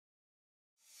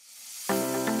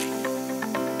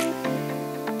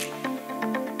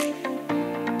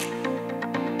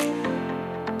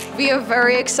We are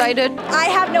very excited. I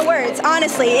have no words,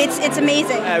 honestly. It's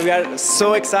amazing. We are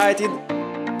so excited.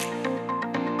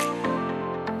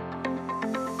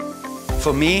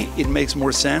 For me, it makes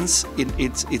more sense.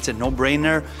 It's a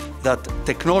no-brainer that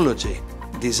technology,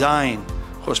 design,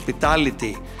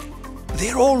 hospitality,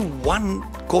 they're all one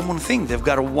common thing. They've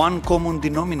got one common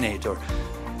denominator.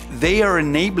 They are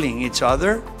enabling each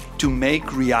other to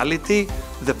make reality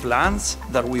the plans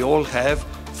that we all have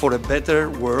for a better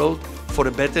world, for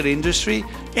a better industry,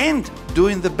 and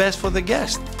doing the best for the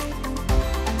guest.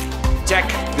 Tech,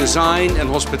 design and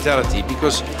hospitality,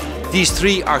 because these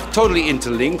three are totally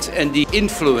interlinked, and the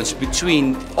influence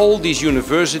between all these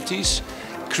universities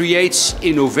creates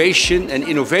innovation, and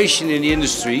innovation in the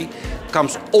industry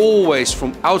comes always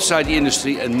from outside the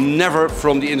industry and never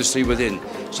from the industry within.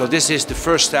 So this is the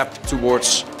first step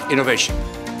towards innovation.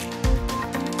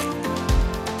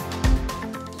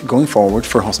 Going forward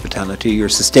for hospitality, your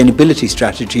sustainability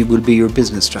strategy will be your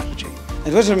business strategy.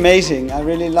 It was amazing. I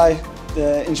really liked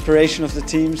the inspiration of the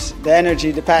teams, the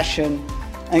energy, the passion,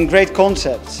 and great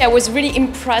concepts. I was really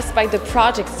impressed by the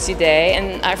projects today,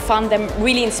 and I found them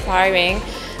really inspiring.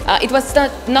 It was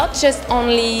not just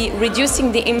only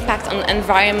reducing the impact on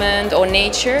environment or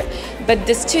nature, but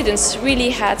the students really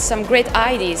had some great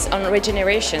ideas on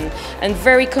regeneration and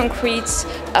very concrete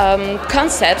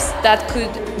concepts that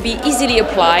could be easily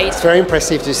applied. It's very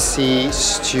impressive to see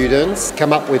students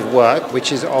come up with work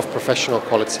which is of professional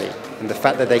quality. And the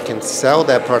fact that they can sell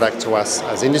their product to us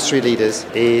as industry leaders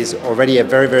is already a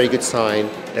very, very good sign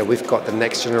that we've got the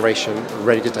next generation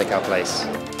ready to take our place.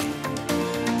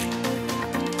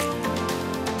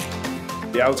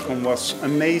 The outcome was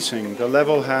amazing. The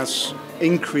level has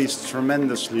increased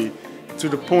tremendously to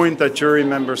the point that jury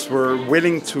members were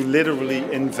willing to literally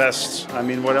invest. I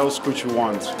mean, what else could you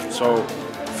want? So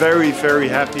very, very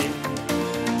happy.